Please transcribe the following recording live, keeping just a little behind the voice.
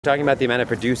Talking about the amount of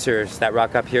producers that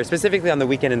rock up here, specifically on the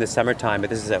weekend in the summertime, but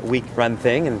this is a week-run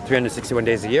thing and 361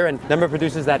 days a year, and number of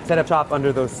producers that set up shop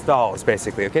under those stalls,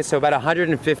 basically. Okay, so about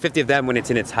 150 of them when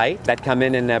it's in its height that come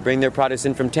in and bring their produce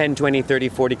in from 10, 20, 30,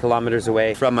 40 kilometers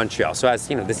away from Montreal. So as,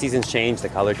 the seasons change, the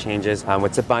color changes,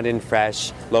 what's abundant,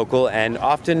 fresh, local, and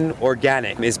often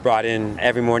organic is brought in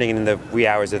every morning and in the wee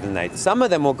hours of the night. Some of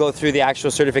them will go through the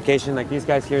actual certification, like these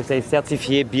guys here say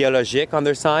Certifié Biologique on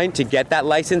their sign to get that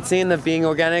licensing of being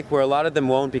organic, where a lot of them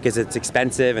won't because it's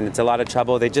expensive and it's a lot of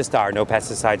trouble. They just are. No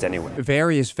pesticides anywhere.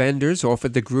 Various vendors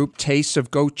offered the group tastes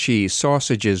of goat cheese,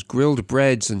 sausages, grilled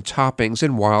breads and toppings,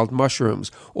 and wild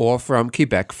mushrooms, all from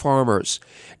Quebec farmers.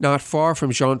 Not far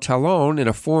from Jean Talon, in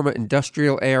a former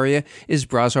industrial area, is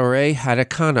Brasserie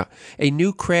Hadakana, a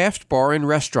new craft bar and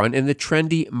restaurant in the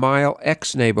trendy Mile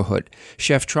X neighborhood.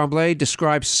 Chef Tremblay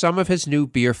describes some of his new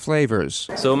beer flavors.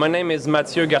 So my name is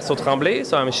Mathieu Garceau-Tremblay.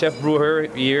 So I'm a chef brewer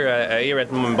here at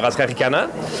Brasserie Hadakana.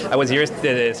 I was here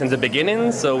since the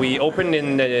beginning. So we opened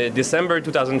in December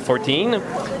 2014.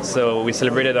 So we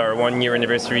celebrated our 1-year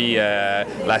anniversary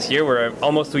last year. We're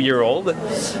almost 2 years old.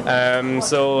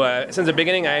 So since the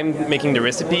beginning, I'm making the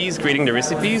recipes, creating the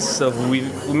recipes. So we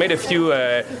made a few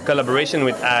collaboration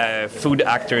with food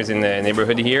actors in the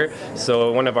neighborhood here.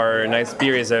 So one of our nice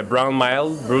beer is a brown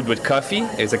mild brewed with coffee.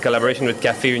 It's a collaboration with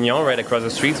Café Union right across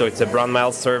the street. So it's a brown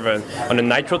mild served on a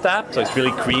nitro tap. So it's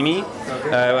really creamy.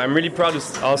 I'm really proud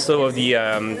also of the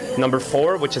number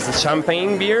 4, which is a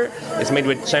champagne beer. It's made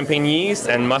with champagne yeast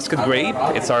and muscat grape.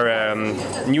 It's our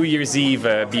New Year's Eve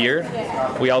beer.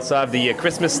 We also have the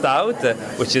Christmas Stout,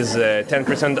 which is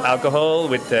 10% alcohol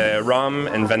with rum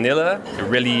and vanilla,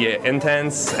 really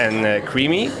intense and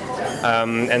creamy.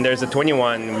 And there's a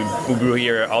 21 we brew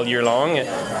here all year long.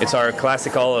 It's our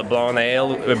classical blonde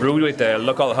ale brewed with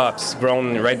local hops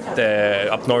grown right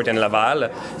up north in Laval.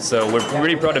 So we're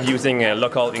really proud of using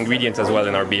local ingredients as well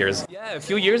in our beers. Yeah, a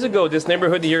few years ago, this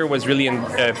neighborhood here was really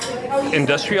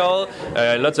industrial.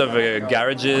 Lots of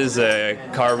garages,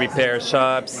 car repair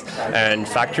shops, and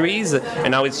factories.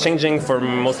 And now it's changing for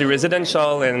mostly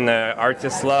residential and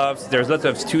artist lofts. There's lots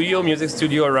of music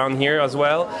studio around here as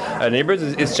well. The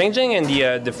neighborhood is changing, and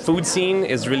the food scene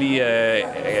is really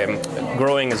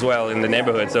growing as well in the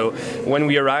neighborhood. So when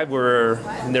we arrived,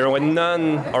 there were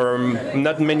none or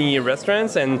not many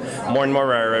restaurants, and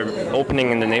more are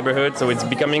opening in the neighborhood. So it's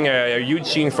becoming a huge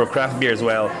scene for craft beer as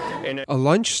well. A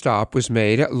lunch stop was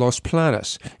made at Los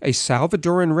Planes, a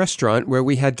Salvadoran restaurant where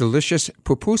we had delicious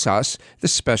pupusas, the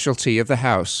specialty of the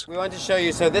house. We wanted to show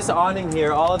you, so this awning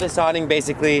here, all of this awning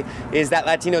basically is that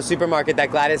Latino supermarket that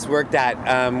Gladys worked at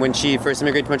when she first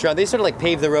immigrated to Montreal. They sort of like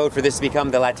paved the road for this to become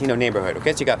the Latino neighborhood.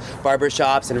 Okay, so you got barber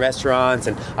shops and restaurants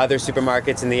and other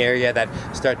supermarkets in the area that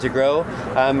start to grow.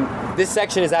 This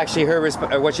section is actually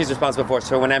what she's responsible for.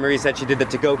 So when Anne-Marie said she did the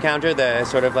to-go counter, the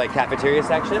sort of like cafeteria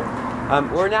section,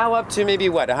 we're now up to maybe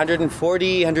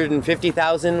 140,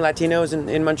 150,000 Latinos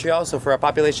in Montreal. So for a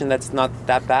population that's not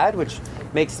that bad, which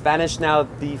makes Spanish now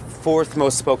the 4th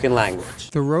most spoken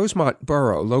language. The Rosemont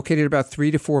borough, located about 3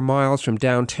 to 4 miles from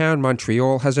downtown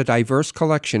Montreal, has a diverse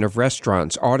collection of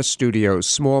restaurants, artist studios,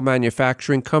 small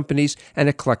manufacturing companies, and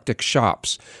eclectic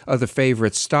shops. Other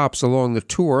favorite stops along the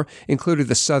tour included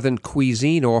the Southern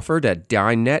cuisine offered at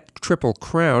Dinette Triple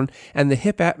Crown and the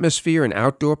hip atmosphere and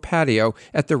outdoor patio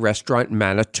at the restaurant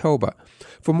Manitoba.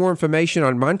 For more information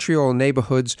on Montreal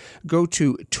neighborhoods, go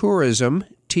to tourisme,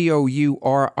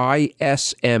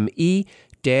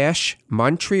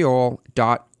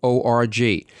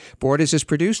 tourisme-montreal.org. Borders is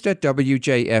produced at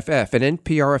WJFF, an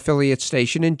NPR affiliate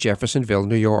station in Jeffersonville,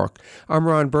 New York. I'm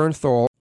Ron Bernthal.